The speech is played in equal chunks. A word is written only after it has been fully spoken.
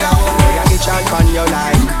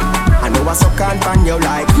on pan you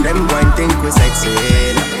like. Them going think we sexy.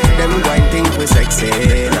 Them going think we sexy.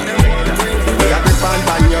 We a grip on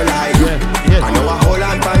pan you like. I know a hold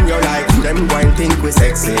on pan you like. Them going think we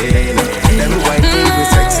sexy. Them going think we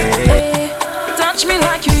sexy. Touch me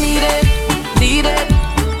like you need it, need it,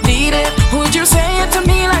 need it. Would you say it to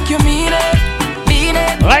me like you mean it, mean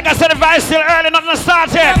it? Like I said, if I still early, nothing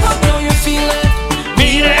started. I know you feel it,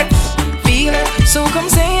 Mean it, feel it. So come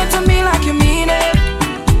say it to me like you mean it.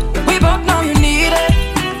 We both know you need it,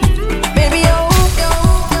 baby.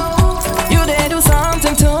 You dare do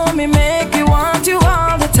something to me, make me want you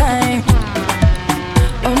all the time.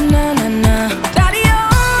 Oh na na na, daddy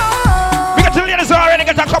oh. We got the ladies already,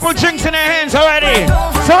 got a couple drinks in their hands already.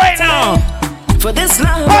 So right now, for this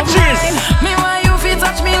love, me why you feel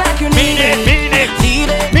touch me like you need it, mean it, need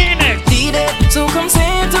it, mean it, need it. So come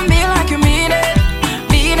say it to me like you mean it,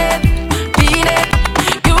 mean it, mean it.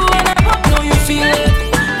 You and I both know you feel it,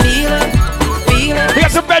 feel it, feel it. we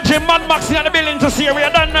got some bedroom Mad Max in the building to see we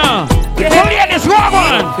are done now. So ladies, walk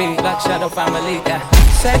on. Black Shadow family,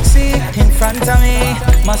 sexy in front of me.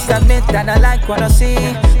 Must admit that I like what I see.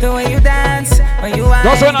 The way you dance, when you are.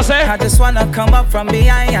 That's what I say. I just wanna come up from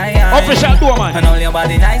behind. Official door, man. And hold your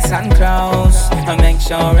body nice and close. And make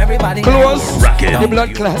sure everybody close. Rockin' The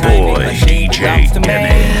blood clot. boy, DJ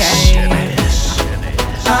Dennis.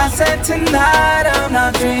 I said tonight I'm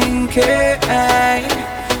not drinking,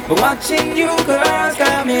 but watching you girls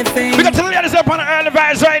got me thinking. We got the ladies up on the early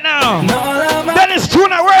vibes right now. No, Dennis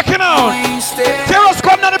Tuna working out. Terror's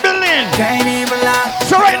coming to the building.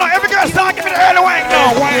 So right now, every girl start giving the early wine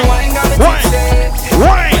now. Wine, wine, wine.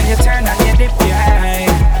 When you turn and you dip your eye,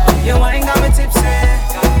 your wine got me tipsy.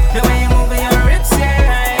 The way you move your hips,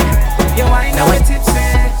 yeah. Your wine got me tipsy.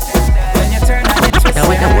 When you turn and you twist your eye,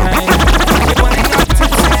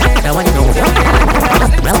 your wine got me tipsy.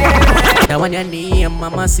 That one your name,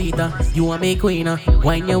 Mamacita. You want me queen.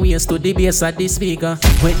 Wine your waist to the bass of the speaker.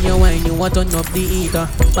 When you wine, you want to turn up the heater.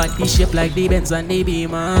 Body shape like the Benz and the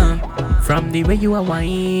Beamer. From the way you are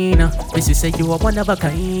wine, this is say you are one of a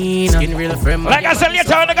kind. Skin real firm. Like I said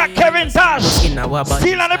later on, I got Kevin Tosh. Still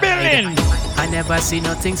on the building. I never see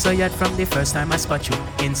nothing so yet from the first time I spot you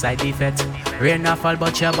inside the vet. Rain not fall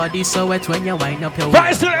but your body so wet when you wind up your waist.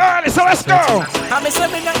 Right, still early, so let's go. I'm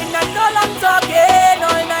swimming in a no long talking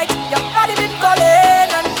all night. Your body been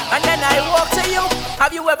calling and then I walk to you.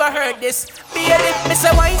 Have you ever heard this? Baby, me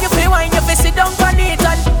say wine you feel sit down on it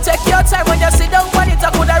and take your time when you sit down on it.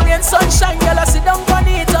 I coulda rain, sunshine, girl, I sit down on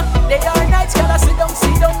it. Day or night, girl, I sit down.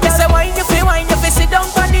 Me say wine you feel sit down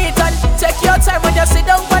on it and take your time when you sit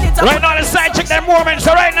down on it. Right now, the side check them moments.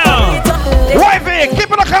 So right now, wifey, keep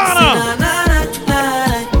in the corner.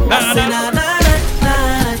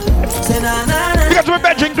 We got to be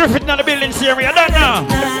Benjamin Griffith in the building here. We are done now.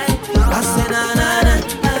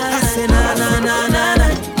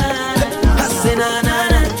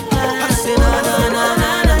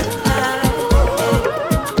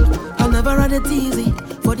 I never had it easy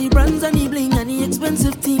for the brands and the bling and the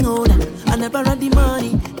expensive thing. Oh, I never had the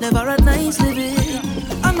money, never had nice living.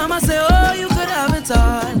 And mama say, oh, you could have it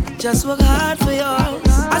all, just work hard for yours.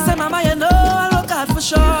 I say, mama, you know I'll work hard for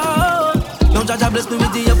sure. Now Jaja bless me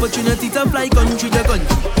with the opportunity to fly country to country.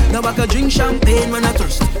 Now I could drink champagne when I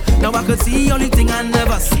thirst. Now I could see only thing I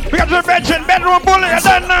never see. We got to mention bedroom bully. You're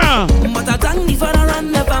done now. But I thank the father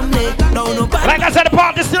and the family. No, no, like I said, the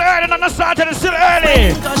party's still early, not the started, it's still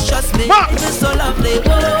early. Cause trust me, Max. it's so lovely.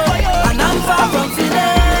 Oh, and I'm far from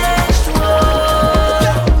finished.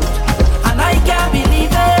 Oh, and I can't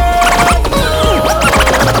believe it.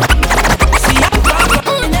 See, I'm far from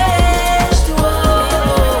finished. Oh,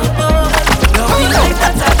 love the life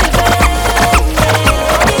that I live in.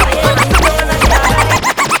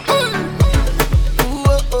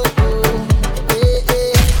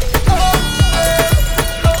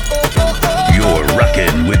 You're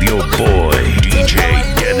rocking with your boy, DJ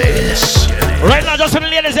Dennis. Right now, just for the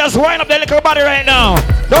ladies, just wind up their little body right now.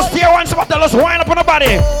 Just steer one spot, just wind up on the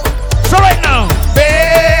body. So right now,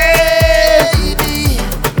 baby,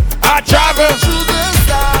 I travel through the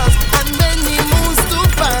stars and many moons to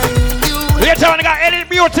find you. Later on, I got Eddie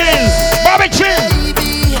Beauties, Bobby Chin,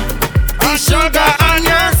 the sugar on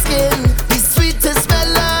your skin, the sweetest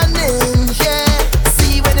melanin, yeah.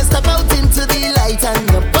 See when you step out into the light and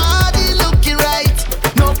your body looking right.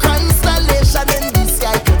 No constellation in the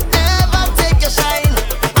sky could ever take your shine.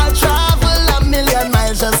 I'll travel a million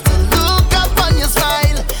miles just to look up on your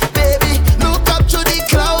smile.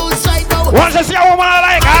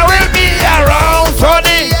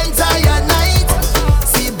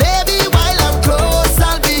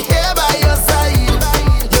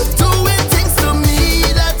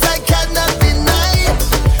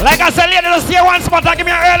 lady, just stay one spot and give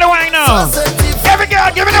me an early wine now. Every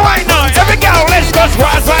girl, give me the wine now. Every girl, let's go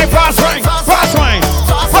fast wine, fast wine, fast wine,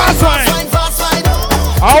 fast wine.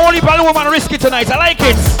 I only value woman risky tonight. I like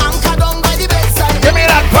it. Give me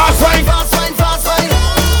that fast wine.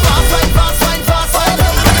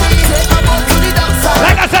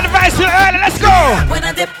 Like I said, advice you early. Let's go. When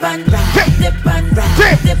I dip and ride, dip and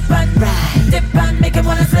ride, dip and ride, dip and make him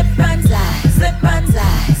wanna slip and slide, slip and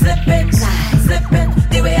slide, slip and slide, slip and.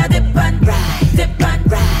 The way I dip and ride, dip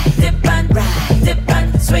and ride, dip and ride, dip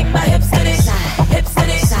and swing my hips to the side, hips to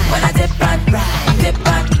the side. When I dip and ride, dip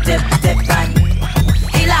and dip, dip and.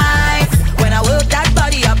 He likes when I work that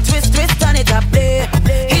body up, twist, twist, turn it up, there.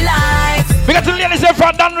 He likes. We got two ladies here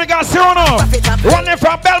from Danriga, Suno. One there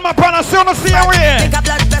from Belma, Pana, Suno, see how we are.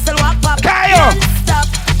 Kayo. Stop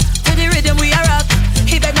to the rhythm we are rock.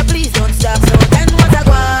 He beg me please don't stop. So then what I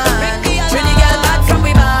want? Pretty girl back from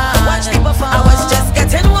we bar. Watch me perform. I was just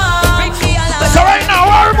getting warm. So right now,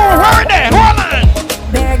 where we move? Where we there? Hold on.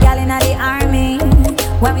 Bear gal in the army.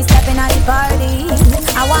 When we step in at the party,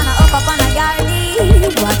 I wanna up on a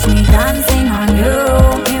yardie. Watch me dancing on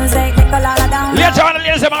you. Music take a lot of down. Later on, the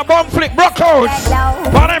ladies have my bum flick, broke out.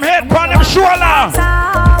 Pon them head, pon them shoulder.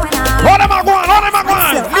 Hold them a go on, hold them a go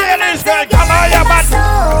on. Ladies, girl, come on, your bad.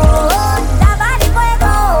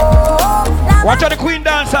 Watch out the queen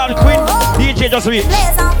dance out, the queen DJ just reach.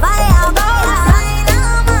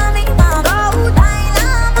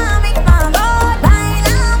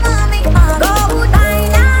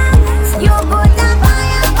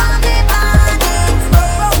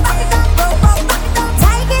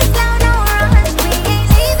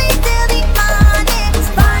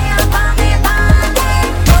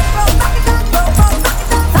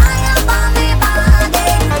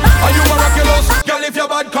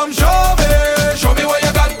 Come show me what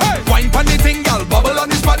you got. Wine pon the thing, girl. Bubble on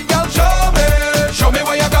the spot, girl. Show me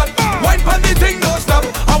what you got. Wine pon the thing, don't stop.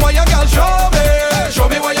 I want you, girl. Show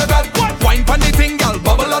me what you got. Wine pon the thing, girl.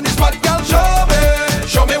 Bubble on the spot, girl.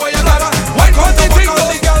 Show me what you got. Wine pon the thing,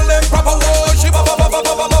 don't the girl. Them proper war. She bubble.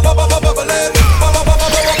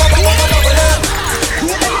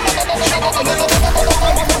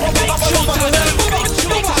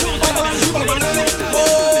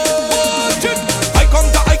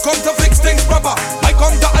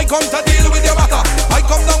 I come to deal with your matter. I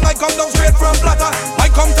come down straight from Plata. I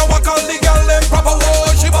come to walk all the girl them proper.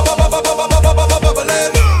 Oh, she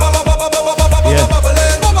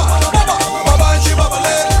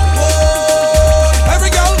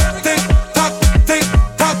every girl tick tock, tick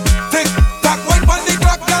tock, tick tock. Wine pon the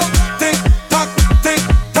clock, girl. Tick tock, tick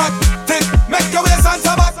tock, tick. Make your waist and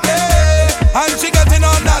back, yeah. And she getting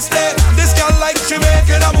on that state. This girl like she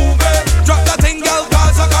making a movie. Drop that thing, girl,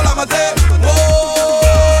 cause a calamity.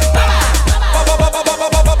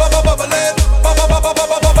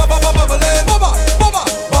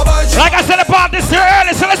 Like I said, the party's here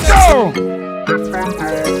early, so let's go.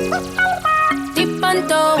 Dip and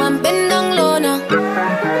toe and bend down low now.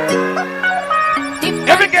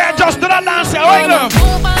 Every girl just do that dance, right now.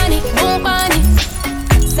 Boom on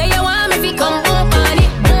it. Say you want me fi come boom on it,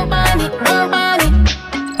 boom on it, boom on it.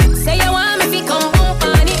 Say you want me fi come boom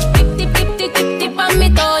on it. Dip on me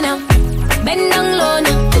toe now. Bend down low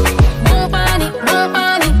now. Boom on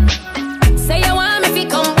it. Say you want me fi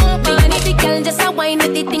come boom on it. The girl just a wine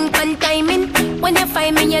with the thing pan timing. When you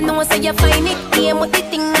find me, you know say you find it. Aim with the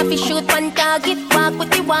thing, I fi shoot one target. Walk with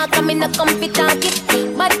the walk, I'm in a comfy target.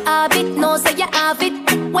 But habit, no say you have it.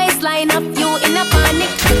 Waistline up, you in a panic.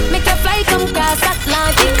 Make your fly come cross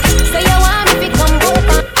Atlantic. Say you want me fi come boom.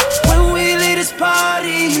 When we leave this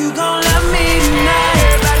party, you gon' love me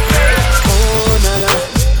tonight. Oh, nana,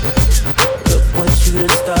 look what you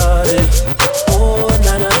done started. Oh,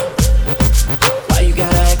 nana, why you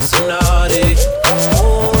gotta act so naughty?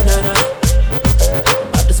 Oh, nana,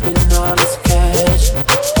 about to spend all this cash.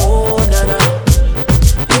 Oh, nana,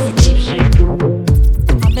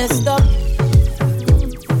 I messed up.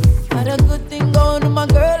 Had a good thing going to my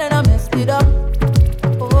girl and I messed it up.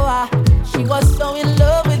 Oh, she was so in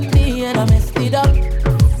love with me and I messed it up.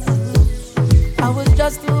 I was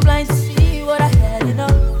just too blind to see what I had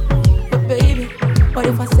enough. But baby, what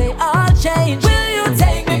if I say I'll change? Will you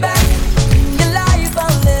take me back? In your life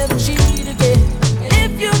I'll never cheat again. And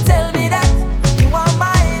if you tell me that you are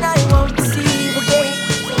mine, I won't deceive again.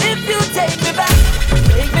 If you take me back,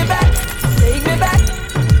 take me back, take me back.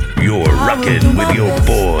 You're rockin' with your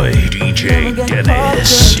boy, DJ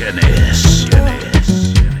Dennis.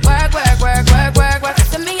 Work.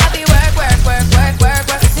 See me happy work.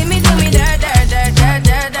 See me do me dirt.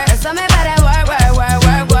 So me better work.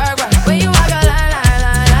 Where you walk a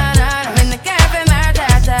line. In the cafe,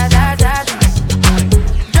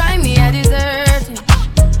 drive me at the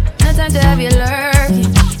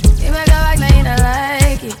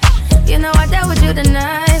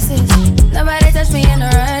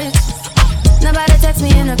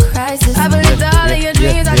crisis. I believed all of your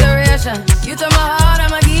dreams are duration. You took my heart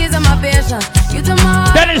and my keys and my patience. You took my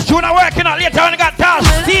heart. Dennis Jr. working out later on. Got Task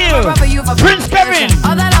Steel. Prince Kevin.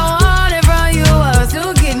 All that I wanted from you was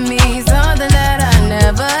to give me something that I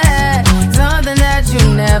never had, something that you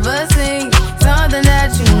never seen, something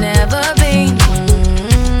that you never been.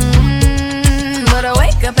 But I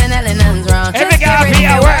wake up and nothing's wrong. Every girl be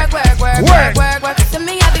at work. To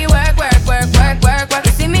me, I be work.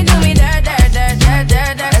 You see me do me dirt.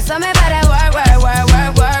 Tell me about that work.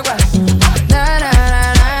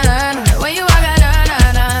 When you walk out,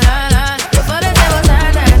 before the table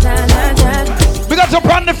turn. We got some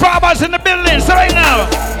brand new farmers in the building. So right now.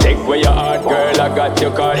 Take away your heart, girl, I got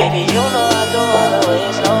your card. Baby, you know I don't wanna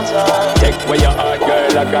waste no time. Take away your heart,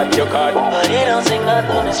 girl, I got your card. But it don't take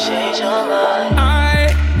nothing to change your mind.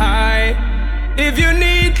 If you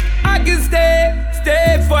need, I can stay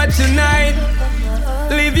for tonight.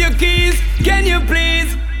 Leave your keys, can you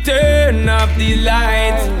please turn off the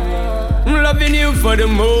lights? I'm loving you for the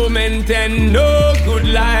moment and no good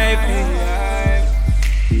life.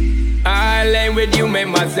 I lay with you, make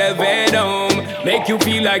myself at home. Make you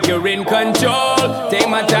feel like you're in control. Take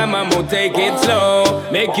my time, I'm gonna take it slow.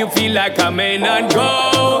 Make you feel like I may not go.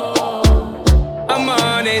 I'm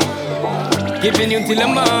on it, giving you till the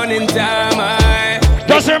morning time.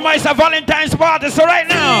 Just remind us Valentine's party, so right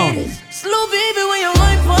now. Slow baby when you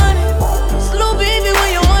wine party. Slow baby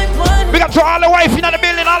when you wine party. We got to all the wife in the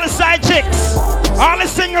building, all the side chicks, all the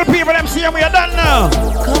single people, them see we are done now.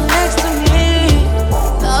 Come next to me.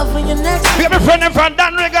 Love when you're next to me. We have a friend them from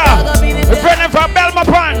Danriga, a friend them from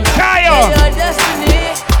Belmont, Kayo,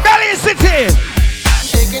 Belly City.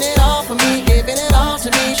 Shaking it all for me, giving it all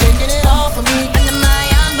to me, shaking it all for me. Under my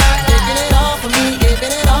umbrella. Shaking it all for me,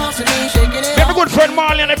 giving it all to me, shaking it. We have a good friend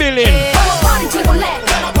Marley in the building. Party people let.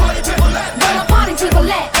 Party people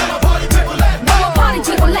let.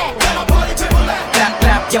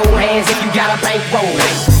 Clap your hands if you got a bank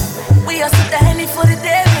rolling. We are sit the Henny for the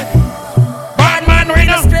day, baby. Bad man, we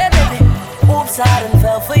know. Oops, I done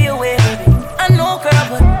fell for your way, baby. I know, girl,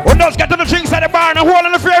 but when those get to the drinks at the bar and a hole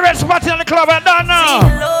in the favorite spot in the club, I don't know.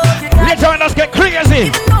 Later when those get crazy.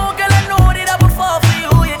 even though, girl, I know that I would fall for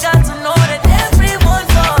you. You got to know that everyone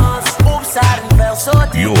falls. Oops, I done fell so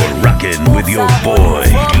deep. You're rocking with your boy,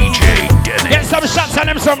 DJ Dennis. Get some shots on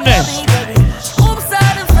him someday. Oops,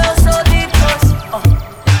 I done fell so deep, 'cause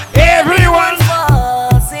everyone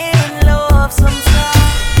falls in love sometimes.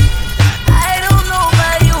 I don't know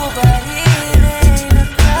about you, but it ain't a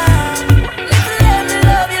crime. Let me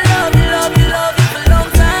love you for a long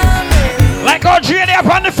time, baby. like our GD up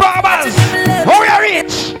on the farmers. Oh, we are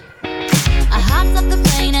rich. I hopped off the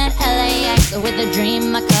plane at LAX with a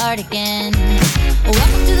dream, my cardigan.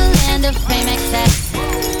 Welcome to the land of fame excess.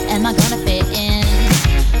 Am I gonna fit in?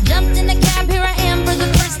 Jumped in the cab, here I am for the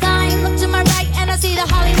first time. Look to my right and I see the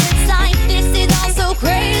Hollywood sign. This is all so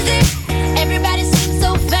crazy. Everybody seems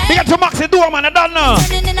so fast. We got to Maxi Doorman, I don't know.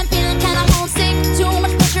 Turning and I'm feeling kinda homesick. Too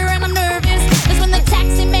much pressure and I'm nervous. That's when the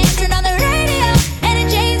taxi man turned on the radio and a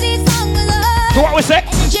Jay-Z song was on. So what we sex?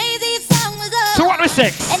 Jay-Z song was on. So what we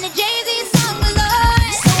sex? And the Jay-Z song was on.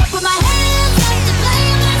 So I put my hands up to play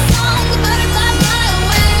my song. The butterflies fly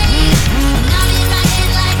away. Now in my head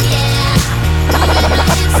like yeah. Now in my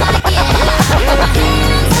hips like yeah. Put my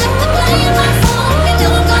hands up to play my song. You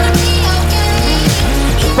know I'm gonna be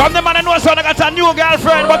okay. From the man I know son, I got a new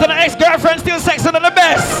girlfriend, but an ex-girlfriend still sexing than the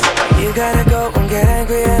best. You gotta go and get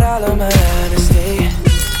angry at all of my honesty.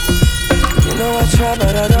 You know I try,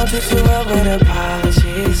 but I don't do too well with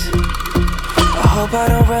apologies. I hope I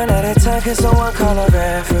don't run out of time, can someone call a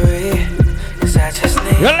referee? Cause I just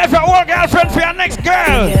need. You left your old girlfriend for your next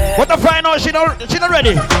girl. Yeah. What the find out she not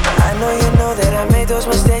ready? I know you know that I made those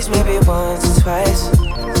mistakes maybe once or twice.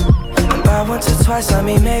 And by once or twice, I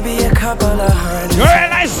mean maybe a couple of hundred. You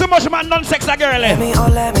realize so much man done sex a girl. Let me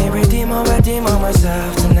redeem on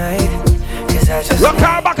myself tonight. Cause I just look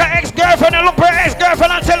her back her ex-girlfriend and look for her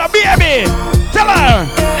ex-girlfriend and tell her, baby, tell her.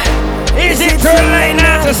 Is it too late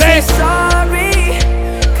now to say sorry?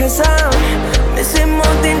 Cause I'm missing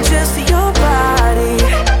more than just your body.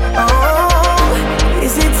 Oh,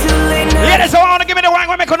 is it too late now? Yeah, that's all I want to give me the wine.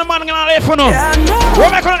 We're making the man gonna live for no.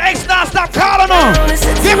 We're making the ex now stop calling no.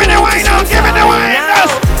 Give me the wine now, give me the wine now.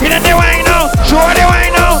 Give me the wine now, show the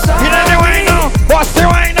wine now. Give me the wine now, bust the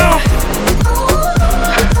wine now.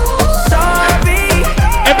 Sorry.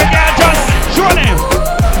 Every girl just show them.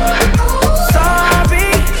 Sorry.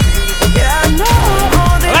 Yeah, I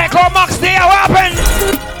know. Like how Max there, what happened?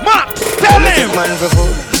 Max, tell him. Take man for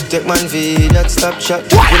food, take man for that stop shot.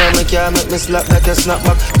 You know me can't make me slap like a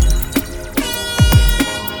snapback.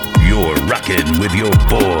 You're rocking with your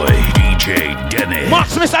boy, DJ DJ Dennis.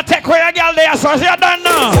 Max, Mr. Tech, where you girl there, so you're done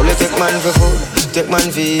now. Only take man for food, take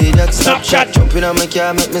man feed, that Snapchat. Jump in on my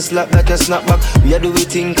car, make me slap like a snapback. We a do we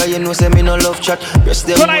think, cause you know say me no love chat. Rest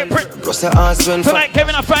them well, plus the ass when tonight,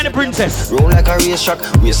 Kevin, I find the princess. Roll like a race track,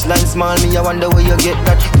 waistline small, me I wonder where you get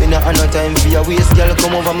that. Me not have no time for your waist, girl,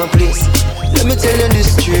 come over my place. Let me tell you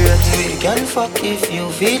this straight. We can fuck if you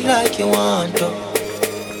feel like you want to,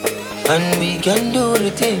 and we can do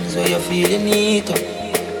the things where you feel you need to,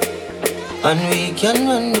 and we can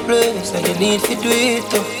run the place like you need to do it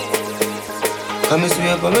to. Come and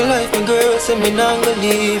swear for my life, my girl, say me not gonna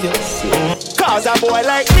leave you. Cause a boy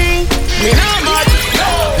like me not mad.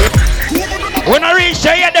 When I reach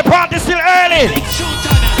there, the party still early.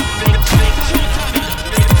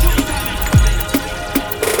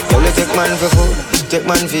 Only take man for food, take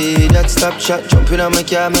man feed, that stop chat. Jump in on my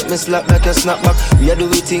car, make me slap like a snapback. We a do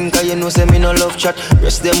we think, cause you know say me no love chat.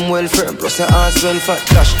 Rest them well firm, plus the ass well fat.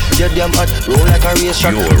 Dash, you're damn hot, roll like a race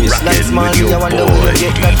track. Waistline small, me I wonder where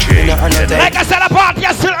you get that. Like I said, the party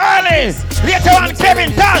is still early. Later on,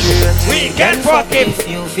 Kevin Dash, we can fuck him. If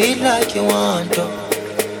you feel like you want to,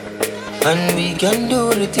 and we can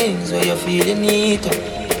do the things where you feel you need to,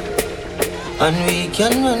 and we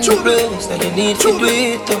can run the place like you need to do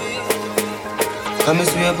it to. Come and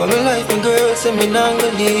swear for my life, my girl, say me not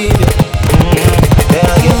gonna leave you.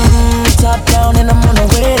 Top down and I'm on the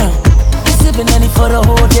way down. Sipping any for the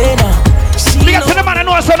whole day now. We got to the man I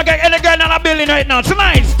know I sound like any girl in a building right now.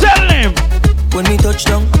 Tonight, tell him. When we touch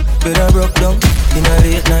down, better broke down. In a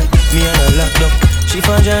late night, me and her locked up. She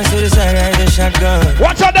found John to the side, I the shotgun.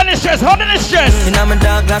 Watch out, Dennis stress, how Dennis stress? In a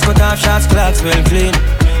dark glass, cut off shots, clocks well clean.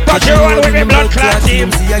 Touch your one with me blood clot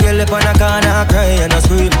team. See a girl up on a corner, cry and a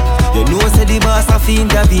scream. You know say the boss a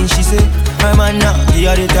fiend, she say. My man now, give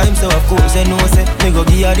her the time, so of course I know say. Me go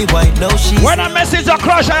give her the wine, now she when a message a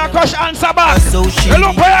crush, I crush answer back. So she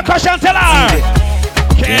look for your crush and tell her.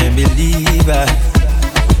 Can't believe I,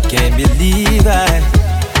 can't believe I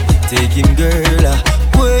take him girl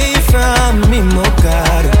away from me, my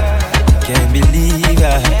God. Can't believe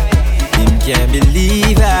I, him can't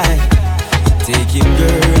believe I take him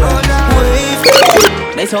girl away.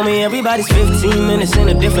 They told me everybody's 15 minutes in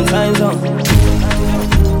a different time zone.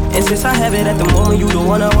 And since I have it at the moment, you the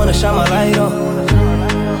one I wanna shine my light on.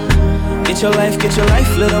 Get your life,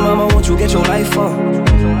 little mama, won't you get your life on?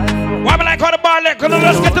 Why am I like how the bar let? Cause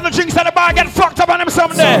let's get to the drinks at the bar, get fucked up on them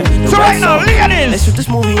someday. So right now, look at this. Let's shoot this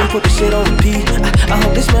movie and put the shit on repeat. I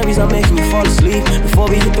hope this memories are making you fall asleep. Before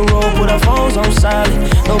we hit the road, put our phones on silent.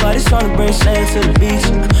 Nobody's trying to bring sand to the beach.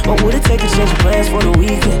 What would it take to change your plans for the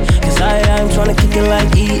weekend? Cause I'm trying to kick it like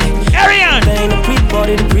eating. Arian! They ain't a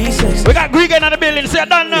pre-party, the pre-sex. We got Greek in the building, say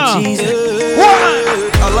done now.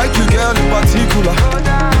 I like you girl in particular.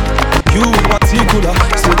 You in particular.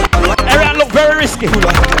 Arian look very risky. I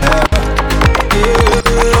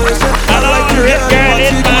like you girl in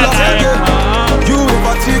particular. You in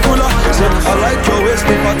particular. I like your waist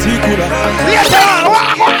in particular.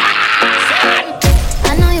 I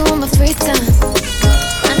know you want my free time.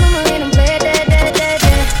 I know my rhythm play that.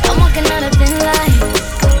 I'm walking on a thin line.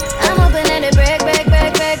 I'm hoping that it break.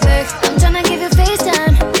 I'm tryna give you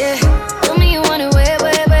FaceTime, yeah. Tell me you want it way.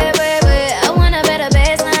 I want a better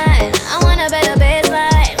baseline.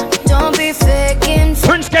 Don't be faking.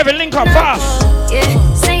 Prince Kevin, link up fast. Yeah,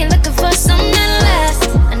 say you're looking for something less.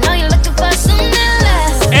 I know you're looking for something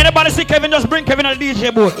less. Anybody see Kevin, just bring Kevin on the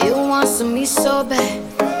DJ booth. You want some me so bad.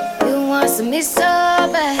 You want some me so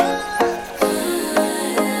bad.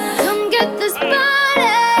 Come get this body.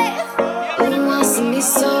 You want some me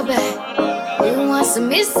so bad. You want some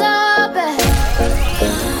me so bad.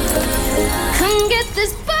 Come get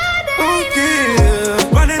this body. Okay,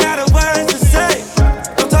 running out of words to say.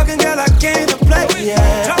 I'm talking girl, I came to play.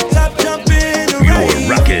 Yeah. Drop, jump in the rain. You're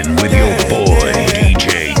rocking with your boy,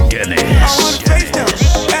 DJ Dennis.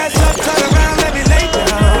 Ass up, turn around, let me lay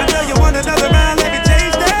down. I know you want another round, let me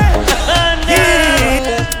change that.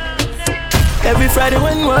 Yeah. Every Friday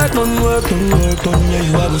when work done, yeah,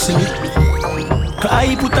 you have to see me.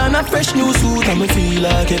 I put on a fresh new suit and me feel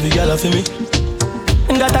like every girl for me.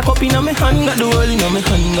 Got a cup in my hand, got the world in my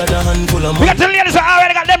hand, got a handful of money. We got the ladies that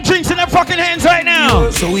already got them drinks in their fucking hands right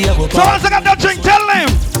now. So we have a so once I got that drink, tell them.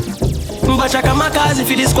 But check out my cars if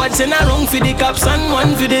the squad send a rung for the cops and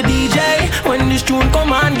one for the DJ. When this tune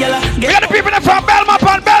come on, girl, we got the people that from Belmont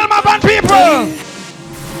and people.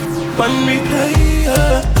 One replay,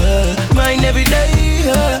 mine every day.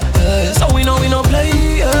 So we know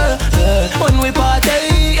play. When we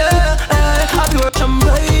party, happy work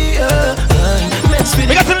champagne.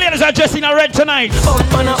 We got the ladies that are dressed in a red tonight.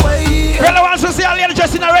 Girl wants to see a lady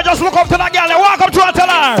dressed in a red, just look up to that girl and walk up to her and tell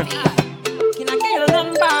her. Can I get your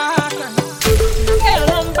number?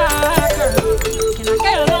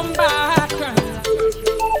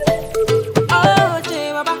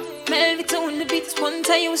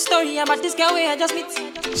 I just meet.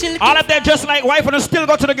 All of them just like wife and still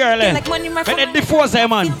go to the girl. Like money, my and they divorce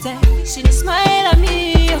them, man. She just smile at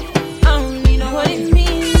me. I don't really know what it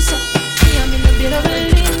means. I'm in a bit of a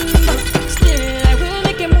limbo. Still, I will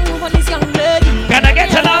make a move on this young lady. Can I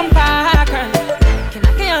get your number? Can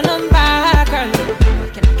I get your number, girl?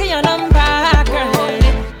 Can I get your number, girl?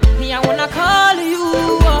 Me, I wanna call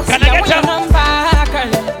you. Can I get your number,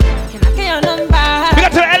 girl? Can I get your number? We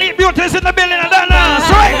got to Elite Beauties in the building. I don't know.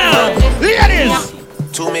 So right now, ladies.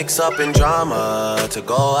 To mix up in drama, to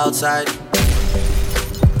go outside.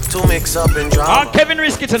 To mix up in drama. Kevin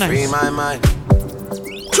Risky tonight. Free my mind.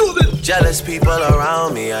 Jealous people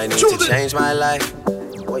around me, I need to change my life.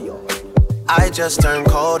 I just turn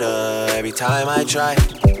colder every time I try.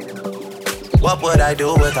 What would I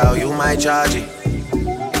do without you, my Georgie?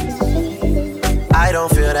 I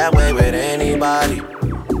don't feel that way with anybody.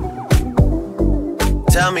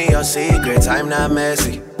 Tell me your secrets, I'm not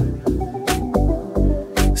messy.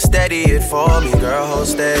 Steady it for me, girl, hold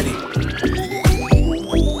steady.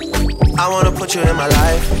 I wanna put you in my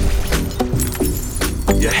life.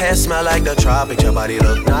 Your hair smell like the tropics, your body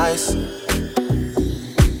look nice.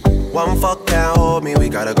 One fuck can't hold me, we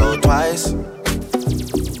gotta go twice.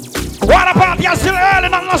 What a party, you're still early,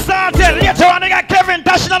 not gonna start yet. Later on, they got Kevin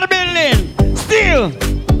dashing on the building. Still.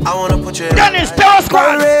 I wanna put you in Dennis, Terror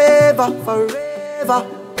Squad. Forever, forever,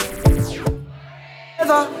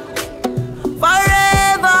 forever, forever.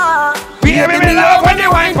 Baby, me love when you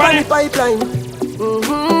wine for the pipeline.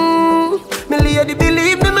 Me lady,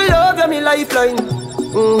 believe me, me love you, me lifeline.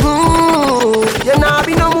 You nah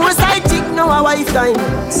be no more side chick, no a wife time.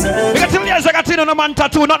 We got some ladies that got in on a man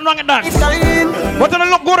tattoo, nothing wrong with that. But don't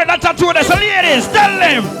look good at that tattoo, there's some ladies, tell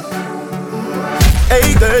them.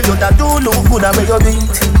 Hey girl, your tattoo look good at where you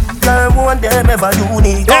beat. Girl, want them ever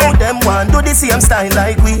unique. All them want do the same style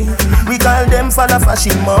like we. We call them follow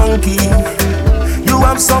fashion monkey. You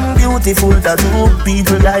have some beautiful tattoo,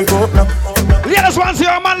 people like up now. Ladies want to see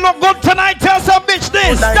your man look good tonight, tell some bitch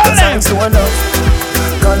this, tell them.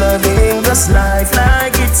 Coloring this life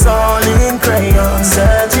like it's all in crayon.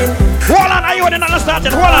 Searching. Hold on, are you in another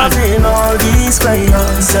started? Hold on. In all these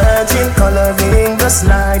crayons. Searching. Coloring this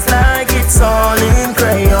life like it's all in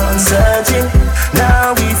crayon. Searching.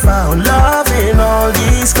 Now we found love in all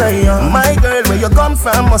these crayons. My girl, where you come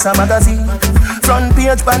from? Must a magazine. Front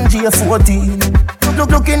page, Pangea 14.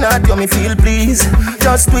 Looking at you, me feel please.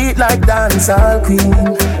 Just tweet like dancehall queen.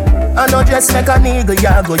 I know just make a nigga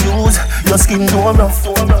ya go use. Your skin too rough.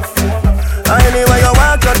 Anyway you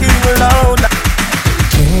walk your thing loud.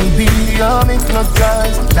 Maybe I'm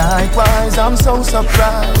hypnotized. Likewise I'm so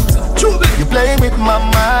surprised. You play with my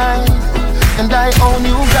mind, and I own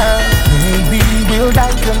you, girl. Maybe we'll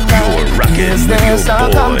die tonight. You're rockin' with your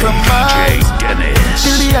boy, DJ Dennis.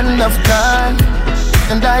 Till the end of time,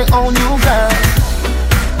 and I own you, girl.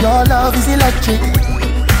 Your love is electric.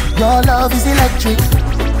 Your love is electric.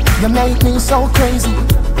 You make me so crazy.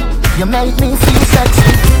 You make me feel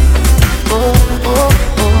sexy. Oh, oh,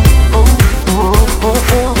 oh, oh, oh,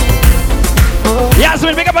 oh, oh.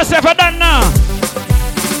 Yasmin, pick up yourself, I done now.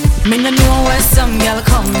 Me no know where some girl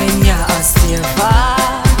coming, yeah, I still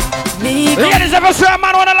far. Ladies, ever see a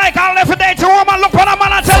man wanna like all left a day to a woman, look for a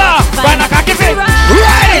man and tell her, why not cock it?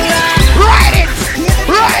 Ride it, ride it,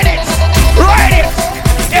 ride it, ride it.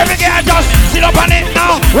 Every girl just sit up on it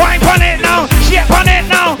now, wine on it now, shake on it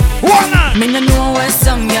now. One on. Me no know where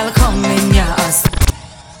some girl coming, yeah, I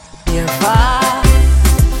still far.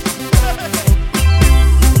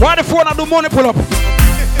 Why the phone I do money pull up?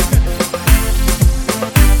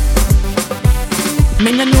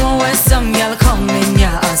 Me no know where some girl coming,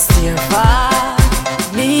 yeah, I still far.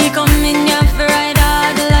 Me coming, yeah, for ride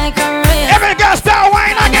hard like a rail. Every girl start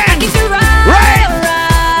wine again. Right.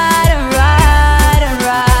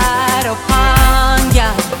 Ride upon,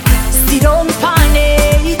 yeah. Sit down upon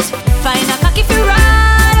it. Find a cocky for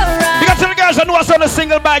ride. Because the girls that know us on a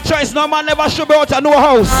single by choice, no man never should be out of no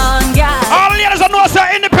house. All the ladies that know us are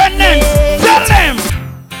independent. Tell them.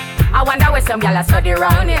 I wonder where some gyal a study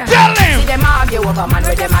round here. Tell them. See them argue over man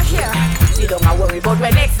where them a share. See don't a worry about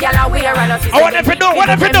when next gyal a wear and us. What if you do? What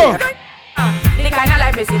if you do? The kind of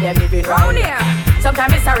life we see them living round here.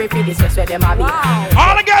 Sometimes it's sorry for this just where them a be.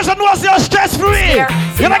 All the girls that know us are stress free.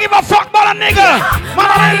 You don't give a fuck about a nigga. Man,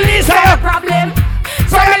 I release her. Problem.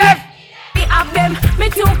 So you left. Have them,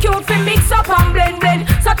 me too cute for mix up and blend.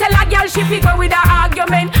 So tell a girl she figure with her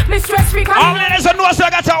argument. Me stress free. All ladies that know us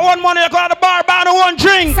got her own money. They go to the bar, buy the one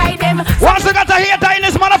drink. Once you got a hater in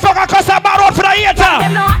this motherfucker, cause I borrow for the hater.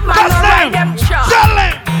 Cause them. Tell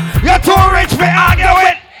them. You're too rich for argue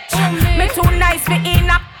with. Me too nice for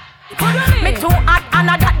enough. Me too hot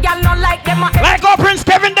and that girl not like them. Like our Prince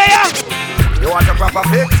Kevin there. You want a proper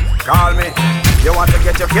fix? Call me. You want to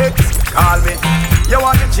get your kicks? Call me. You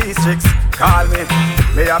want the cheese chicks? Call me.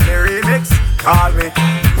 Me have the remix? Call me.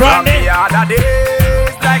 From the other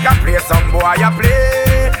days, like I play some boy, I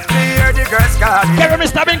play. Me hear the girls call me. Kevin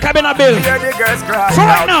Mr. Bin Cabin Bill. Me hear the girls cry. So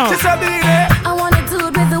right now. She said, I want a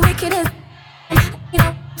dude with the wickedest. You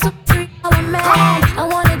know, 2, 3, I'm a man. I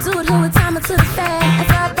want a dude who would time it to the fan. I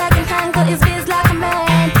thought back and handle his biz like a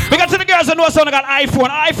man. We got to the girls that know someone got iPhone.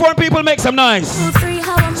 iPhone people make some noise. 2, 3,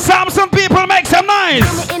 how I'm Samsung people make some noise.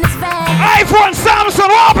 in his van. iPhone, Samsung,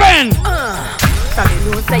 open. From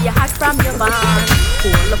you know say you hot from your band.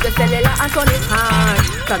 Hold up the cellular and turn it on.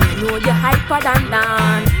 From you know you hyper than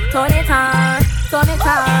Dan. Turn it on, turn it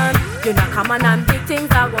on. You not come on and big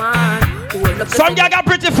things I want. Some guy got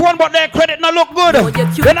pretty phone but their credit not look good.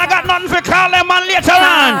 Then I got nothing for call them on later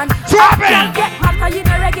on. So open. Get mad cause you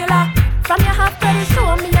no regular. From your half credit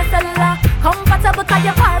show me your cellular. Comfortable cause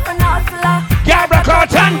you're far from the hustler. Gabra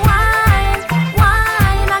Cotton.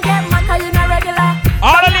 Wine, I get mad cause you no regular.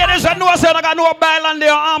 All the ladies that know I said I got no bile on their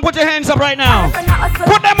arm, put your hands up right now. Put them up.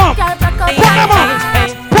 Put them up.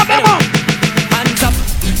 Put them up. Hands up.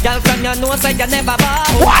 Girl from your nose say you never bow.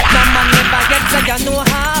 No man never get say you know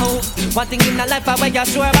how. One thing in the life I where you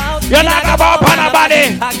sure about. You like about on a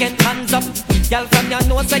body. Again hands up. Girl from your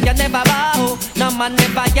nose say you never bow. No man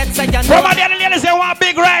never get say you know. From the other ladies they want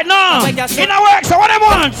big right now. In a work, so what they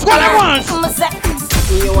want? What they want?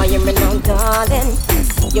 You want your man darling.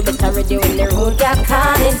 You better ready when the road got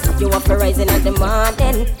calling. You up for rising at the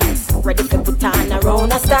morning. Ready to put on a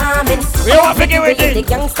round of storming. We want to get with it. The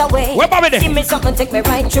gangster way. Where Bobby Give me something, take me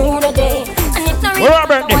right through the day. And it's not really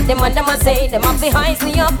what them and them a say. Them up behind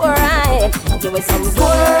me up right. Give me some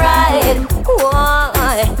good ride.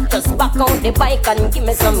 Why? Just back out the bike and give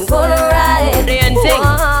me some good ride. The end thing.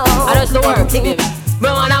 I just the work, baby. Me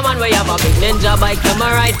want a man where you have a big ninja bike to my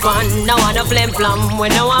right fun. Now wanna flame flam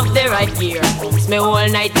when I have the right gear. Fix me all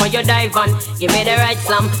night when you dive on. Give me the right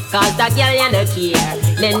slam, cause that girl you no care.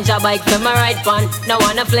 Ninja bike to my right fun. Now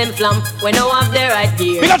wanna flame flam when I have the right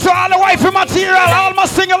gear. We got to all the wifey material, all my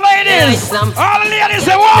single ladies. All the ladies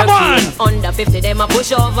they want one. Under 50 them a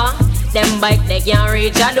push over. Them bike they can't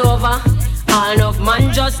reach a Dover. All enough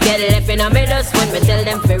man just get left in a middle when me tell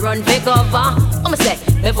them to run for cover. I'ma say,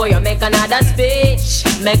 before you make another speech,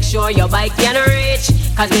 make sure your bike can reach.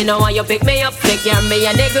 Cause me know when you pick me up, take care of me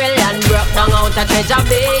and the grill and broke down out a Treasure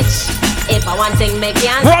Beach. If I want thing make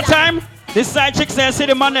you what time? This side chick says see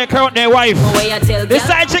the man they count their wife. This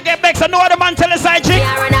side chick get back, so no other man tell the side chick.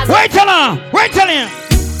 Wait till her, wait till him.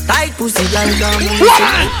 Tight pussy like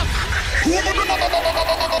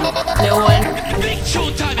Woman! Big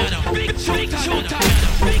showtime, you know. Big showtime.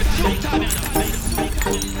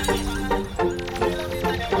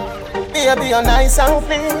 Baby, you're nice and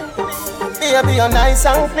clean. Baby, you're nice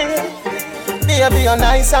and clean. Baby, you're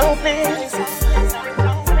nice and clean.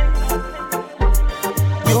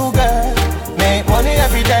 You girl make money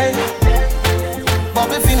every day.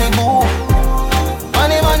 Bobby feeling boo.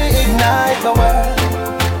 Money ignite the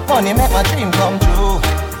world. Money make my dream come true.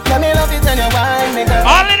 Let me love it and you wine me girl.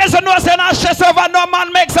 All ladies know say not stress over no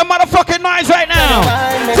man make some motherfucking noise right now.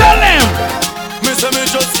 Tell them. Me say me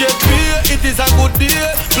just get paid, it is a good day.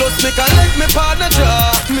 Plus me can let me partner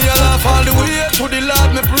jar. Me a laugh all the way to the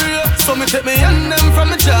Lord me pray. So me take me hand them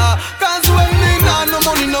from me jar. Cause when me nah no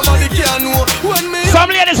money nobody can know. When me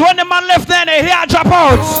some ladies when the man left there they hear drop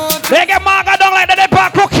out. They get marga down like they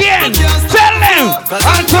park cocaine. Tell them.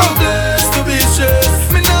 I'm too blessed to be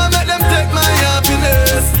stressed. Me nah make them take my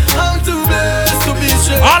happiness. I'm too blessed to be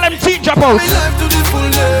stressed. All them teeth drop out. My life to the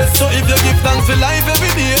fullness. So if you give thanks for life every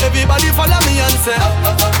day, everybody follow me and say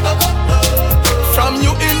from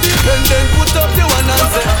you independent, put up the one and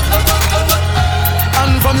say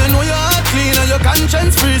and from you know your heart clean and your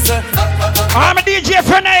conscience free, say I'm a DJ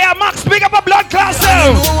friend here, Max, big up a blood class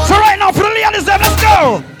cell. So right now for the ladies there, let's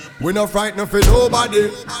go. We not frightened for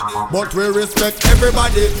nobody, but we respect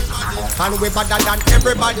everybody, and we better than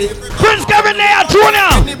everybody. Prince Kevin there,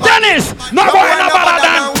 Junior, Dennis, no boy no better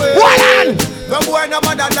than one. No boy no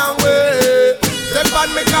better than we. Step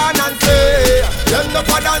on me can and say, them no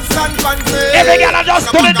for dance and fancy. Every girl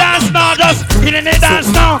just do the dance now, just get in the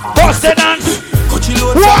dance now, bust the dance.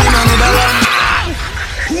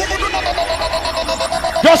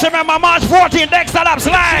 Just remember March 14th, Dexter Labs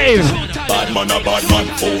live. Bad man,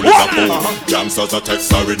 fool is a fool. Gangsters a text,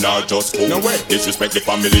 sorry, now just fool. Disrespect the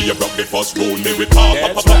family, you broke the first rule. Me with pop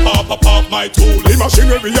my tool. The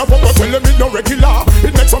machinery a pop, tell them it no regular.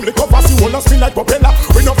 It makes some liquor pass, you wanna spin like propeller.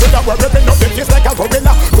 We no feather, we're ripping up them face like a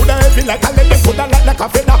gorilla. Coulda heavy like a lead, coulda light like a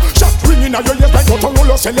feather. Shot ringing out your ears like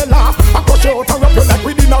Motorola cellular. I crush you out and wrap you like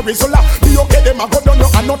within a Rizzola. The okay, them a go down, you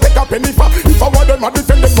and not take a penny for. If I want them a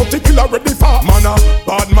defend them, but the killer ready for. Man a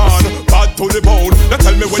bad man, bad to the bone. They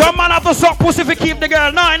tell me when some man have to suck pussy if he keep the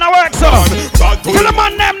girl. No, it not work so. Kill them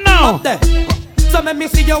on them now. So let me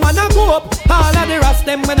see you wanna go up. All of the rest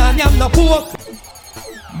them when I am no pork.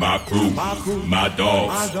 My crew, my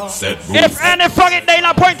dogs, set rules. If any fucking they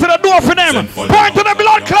not point to the door for them, point to the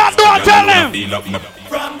blood clot door, tell them.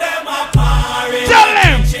 From them a party. Tell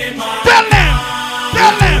them, tell them,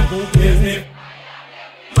 tell them.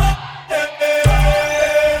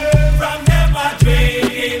 From them a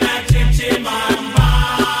drinking a chimchimamba.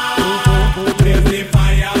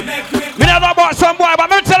 Me never bought some boy, but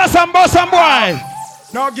me tell us some about some boy.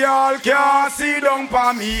 No girl can't see down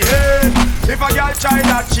for me head. If a girl try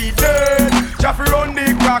that she dead, Jaffy run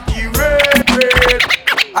the cocky red.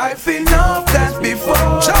 I've seen enough dance before,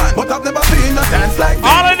 but I've never seen a dance like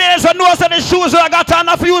this. All it is, I know that the shoes I got on,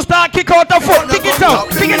 if you start kick out the foot, kick it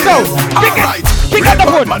out, kick it out, kick out the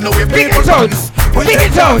foot, kick it out,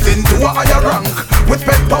 kick it out. Into a higher rank, with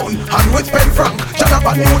pen pound and with pen franc.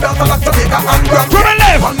 Jonathan knew that I like to make a hand grab. To the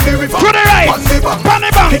left, to the right, on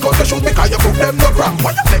the bank. Kick out the shoes because you put them no cramp.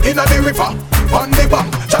 When you play in the river, on the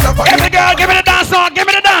bank. Every girl, give me the dance now, give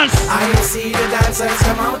me the dance. I see the dancers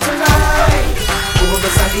come out tonight. Over the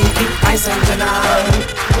Sadiq, I sing tonight.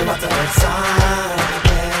 No matter what side,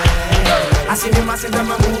 yeah. I see them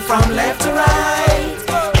move from left to right.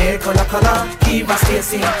 Hair color, Kiva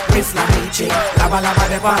Stacy, Miss Lamichi, lava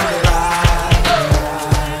de right.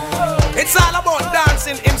 It's all about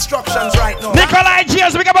dancing instructions right now. Nikolai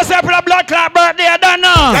Cheers, we got myself with a blood clot birthday done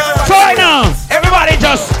now. So right now, everybody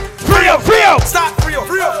just free up. Start free up.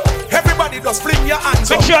 Everybody just fling your hands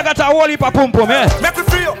up. Make sure I got a whole heap of pum pum, yeah. Make me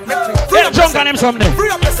free up. Get drunk on him someday. Free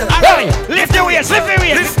up yourself. Hey, lift the weights. Lift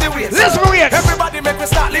the weights. Everybody make me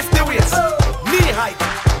start lift the weights. Knee height.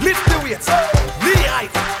 Lift the weights. Knee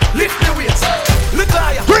height. Lift the weights. Little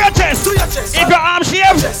higher. Do your chest. If your arm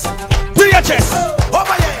shaved, do your chest.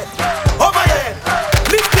 Over your head.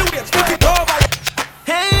 Lift the weights. Put it over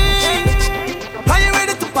your head. Hey, are you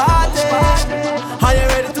ready to party? Are you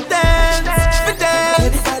ready to dance?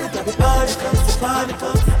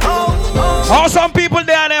 How some people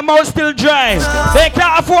there, their mouth still dry. They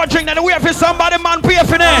can't afford drink, then wait for somebody, man, pay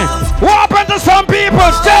for them. What happened to some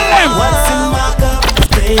people? Tell them.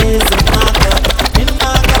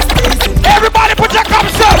 Everybody put your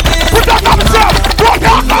cups up. Put your cups up. Put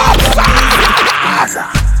your cups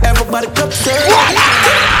up. Everybody cups up.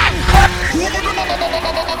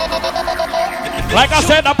 Like I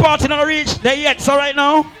said, the party not reach there yet. So right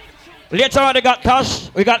now, later on they got Cash,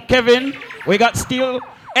 we got Kevin, we got Steel.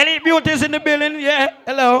 Elite Beauty's in the building, yeah,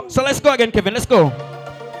 hello. So let's go again, Kevin, let's go.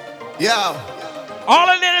 Yeah. All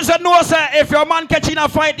the ladies that know, sir, if your man catching a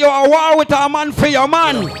fight, you're a war with a man for your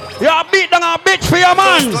man. You're a beat down a bitch for your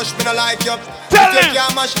man. Tell them.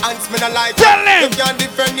 Tell them. You can't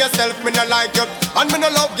defend yourself, me no like you. And me no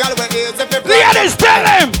love y'all with AIDS if you play. Ladies, tell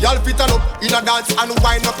them. Y'all fit on up in a dance and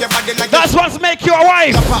wind up your body like that's what's make you a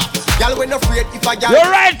wife. Y'all when afraid if I y'all. You're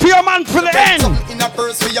right to your man for the end. In a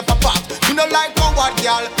purse for your papa. You no like no what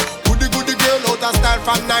y'all. Goody girl out of style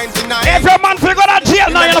from 99. If your man figure that jail,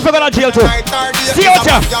 now you don't figure that jail too. See what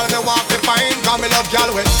ya? Y'all me want to find, cause me love y'all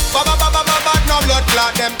with. Baba no blood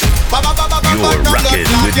clot them. You're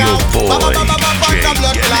rocking with your boy, DJ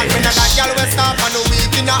Dennis.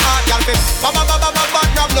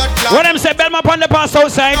 When them say Belma upon the pass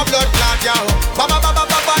outside,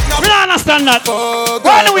 we don't understand that.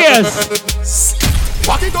 Why the ears?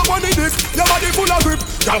 Back it up on the dick, your body full of grip.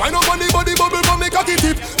 Girl, I know on the body bubble from me cocky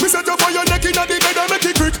tip. Me set you for your neck in the bed and make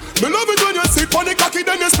it quick. Me love it when you sit on the cocky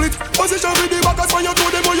then you split. Position with the back as when you do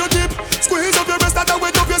them on your tip. Squeeze up your breast that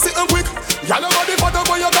wet up your sitting quick. Girl, your body fat up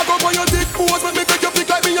when you cock up on your dick. Who was when me take your pick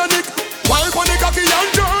like me and Nick? Wind on the cocky and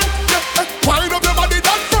turn. Wind up your body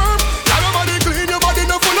that firm. Girl, your body clean, your body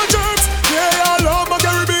no full of germs. Yeah, I love my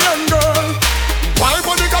Caribbean girl. Wind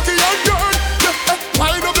on the cocky and turn.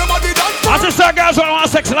 Wind up your body that firm. I just saw girls who want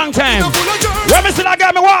sex a long time. Let me see that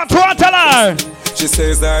girl me walk to and tell her. She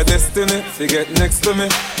says our destiny, she get next to me.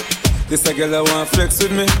 This a girl I want flex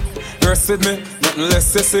with me, rest with me, nothing less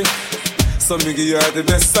sissy. So me give her the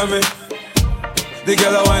best of me. The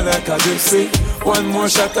girl I want like a gypsy. One more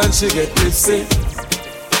shot and she get tipsy.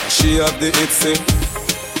 She have the itsy,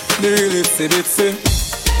 the real itsy.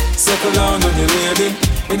 Settle down on the lady.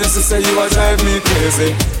 You know she say you a drive me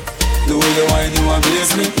crazy. The way you whine you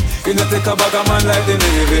amaze me. You know take a bag of man like the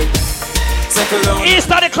Navy.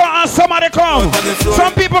 East of the crown and some of the crown.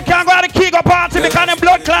 Some people can't go to the Kigo party because them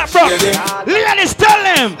blood clot, bro. Ladies, tell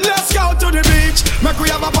them. Let's go to the beach. Make we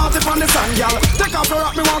have a party from the sun, girl. Take off your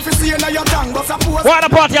rock, me want to see you in your tongue. But suppose why the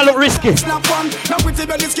party look risky? Snap one. Now pretty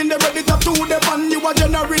belly skin, they ready to do the fun. You are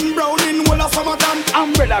generating brown in all of summertime.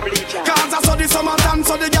 Umbrella bleacher. Cause I saw the summertime,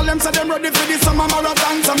 so the girl them say them ready for the summer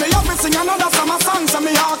marathon. So me have to sing another summer song. So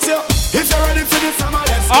me ask you, if you're ready for the summer,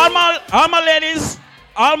 let's go.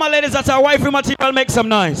 All my ladies that are wifey material, make some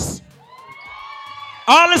noise.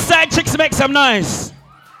 All the side chicks, make some noise.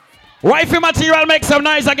 Wifey material, make some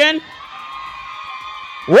noise again.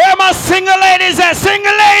 Where my single ladies at?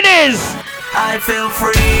 Single ladies! I feel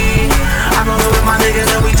free. I'm rolling with my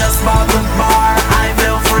niggas and we just bought the bar. I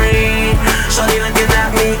feel free. Shorty looking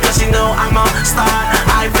at me cause she know I'm a star.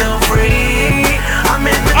 I feel free. I'm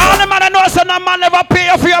in the all the man that knows that no man never pay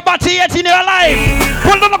you for your body yet in your life.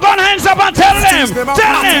 Pull the gun hands up and tell them.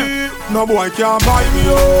 Tell them. No boy can't buy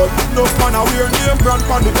me up. No man a wear name brand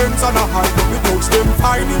on the ends and a hide. But me touch them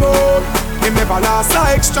find him up. Him never last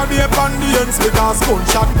a extra day on the ends because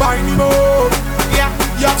gunshot bind him up. Yeah,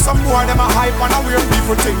 you have some more them a hype and a weird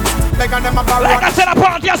people things. Like a them a barrel. Like I said, the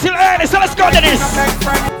party is still early, so let's go to this.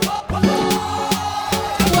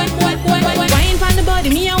 Wine from the body,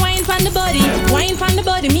 me a wine from the body. Wine from the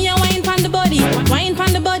body, me a wine from the body. Wine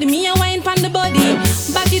from the body, me a wine from the body.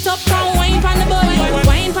 Back it up, come wine from the body.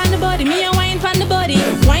 Wine from the body, me a wine from the body.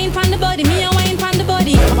 Wine from the body, me a wine from the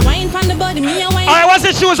body. Wine from the body, me a wine. Alright, what's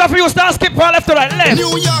the shoes off you? Start skip from left to right, left.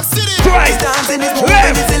 New York City. Right.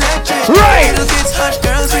 Right.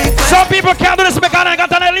 Some people can't do this because I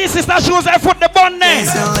got an Elise sister shoes and foot the bun there.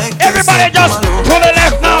 Everybody just to the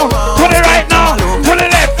left now, to the right now, to the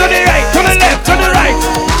left, to the right, to the left, to the right.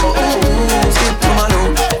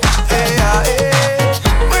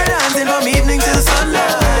 We're dancing from evening till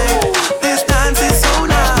sunlight. This dance is so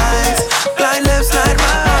nice. Glide left, slide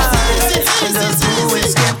right. And just do it,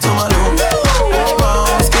 skip to my loop.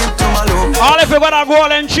 Skip to my loop. All if you got a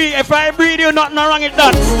golden tree, if I breed you, nothing wrong with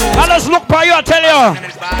that. I just look for you, I tell you.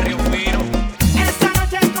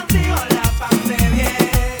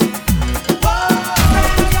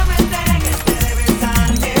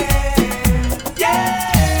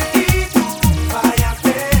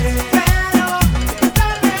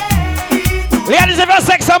 Ladies, if you're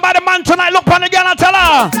sex somebody man tonight, look on the girl and tell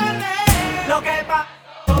her.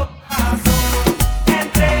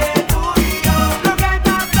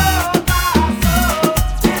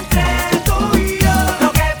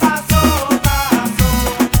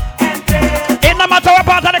 It no matter what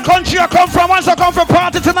part of the country you come from, once you come from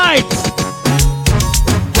party tonight.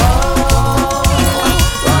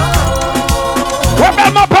 We're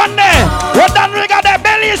them up on there. We're done, we got that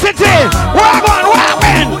belly city. Walk on, walk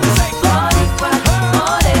in.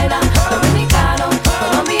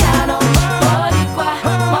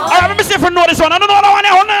 If you know this one, I don't know the one. I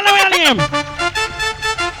don't know the name.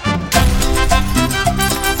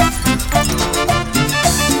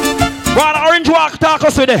 Well, the orange walk talk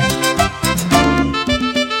us with it.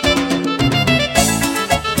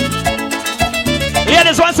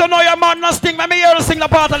 Ladies, once you know your man not sting, let me hear you sing the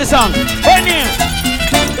part of the song. When you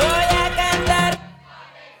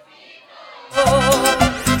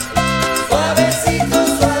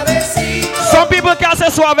some people can't say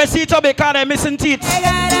suavecito because they're missing teeth.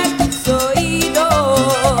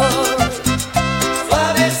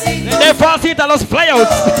 They fall teeth and los flyouts.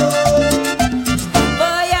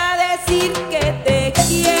 Voy a decir que te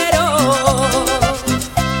quiero.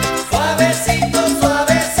 Suavecito,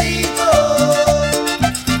 suavecito.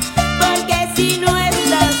 Porque si no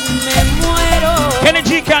estás me muero. Kenny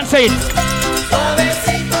G can't say it.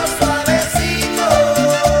 Suavecito, suavecito.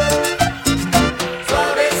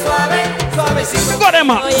 Suave, suave, suavecito. Go them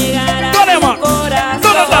up. Go them up. Do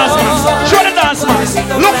the dance man. Show the dance man.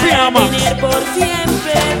 Look for your man.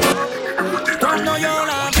 Cuando yo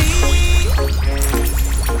la vi,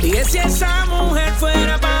 dije si esa mujer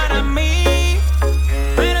fuera para mí,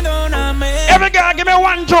 perdóname. Every girl, give me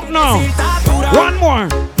one joke now. One more.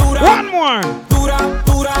 One more. Dura,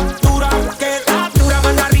 dura, dura, que la dura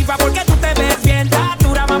manda arriba porque tú te ves bien. La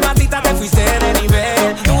dura, mamacita, te fuiste de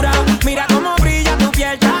nivel. Dura, mira cómo brilla tu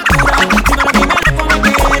piel. La dura, dímelo cómo es que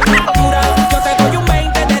es. La dura, yo te doy un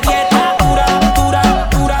 20 de 10. La dura, dura,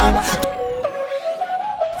 dura.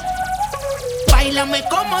 Báilame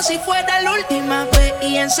como si fuera la última vez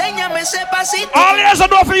y enséñame ese pasito. All the others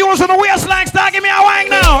do for you in the waistline. Start give me a wine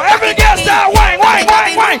now. Every girl start wine, wine,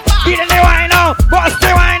 wine, wine. Get in the wine now. Bust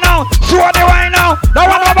the wine now. Show the wine now. The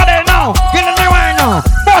one over there now. Get in the wine now.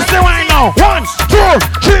 Bust the wine now. 1, 2,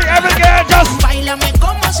 3. Every girl just. Báilame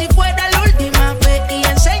como si fuera la última vez y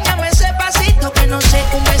enséñame ese pasito que no sé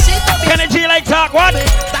un besito. Kenny G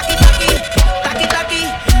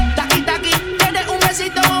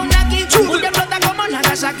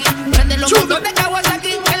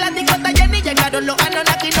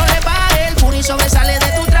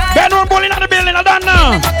darling, I don't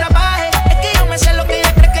know.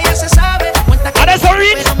 And that's a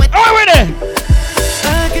reach. Oh, with it.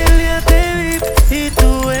 Aquel día te vi y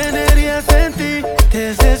tu energía sentí.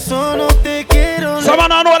 Desde eso no te quiero. Someone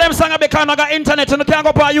don't know them songs because I got internet and you can't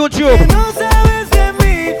go on YouTube. No sabes de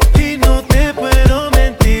mí y no te puedo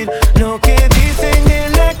mentir. Lo que dicen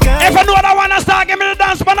en la calle. If I know that one, I start give me the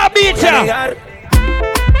dance when I beat ya.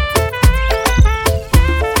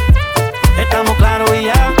 Estamos claros y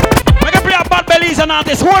ya. We can play a bad bellies and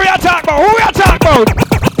artists. Who we are talking about? Who we are talking about?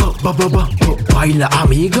 Baila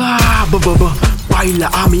amiga, baila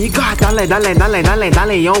amiga, dale, dale, dale, dale,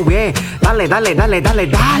 dale, yo, güey, dale, dale, dale, dale,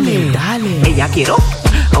 dale, dale. Ella quiero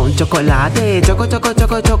un chocolate,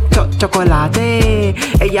 chocolate.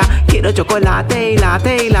 Ella quiero chocolate,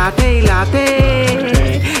 latte.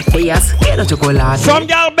 Ellas quiero chocolate. Some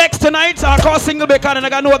girl begs tonight are called single because and I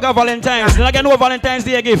got no Valentine's. And I got no Valentine's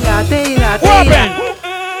Day gift. Latte.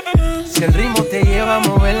 Si el ritmo te lleva a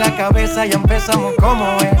mover la cabeza, ya empezamos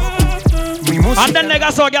como es. And then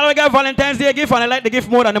nigga saw a girl get Valentine's Day gift and I like the gift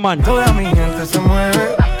more than the man. Toda mi gente se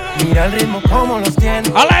mueve. Mira el ritmo como los tiene.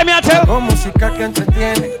 I like me a tell. Hago música que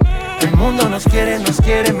entretiene. El mundo nos quiere, me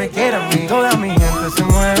quiere a mí. Toda mi gente se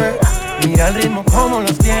mueve. Mira el ritmo como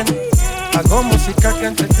los tiene. Hago música que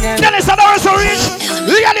entretiene. Dennis, I know it's so rich.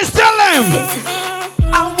 Dennis, tell them.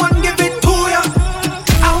 I want to give it to ya.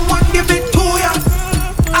 I want to give it to ya.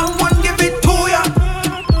 I want to give it to ya.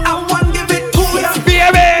 I want to give it to ya.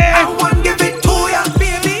 Baby. I want to give it to ya,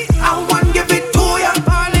 baby. I want to give it to ya,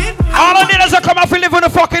 darling. All the niggas are coming for living the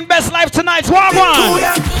fucking best life tonight. What one?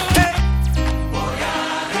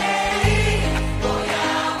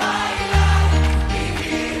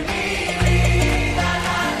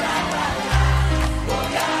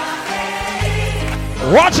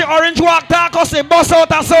 Watch the orange walk tacos, they bust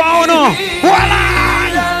out and so on. Voila!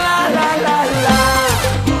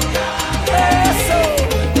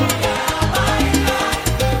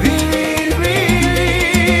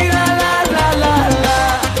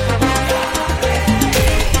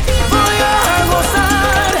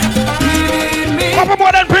 Couple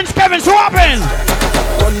more than Prince Kevin, so open!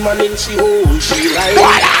 One man in she hole, she like.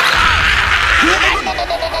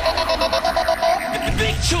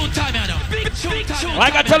 Big tune time, you know.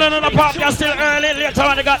 Like I tell you on the podcast, still early. Later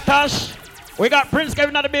on, they got Tash. We got Prince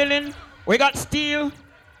Kevin in the building. We got Steel.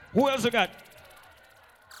 Who else we got?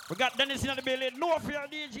 We got Dennis in the building. No fear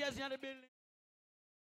DJs in the building.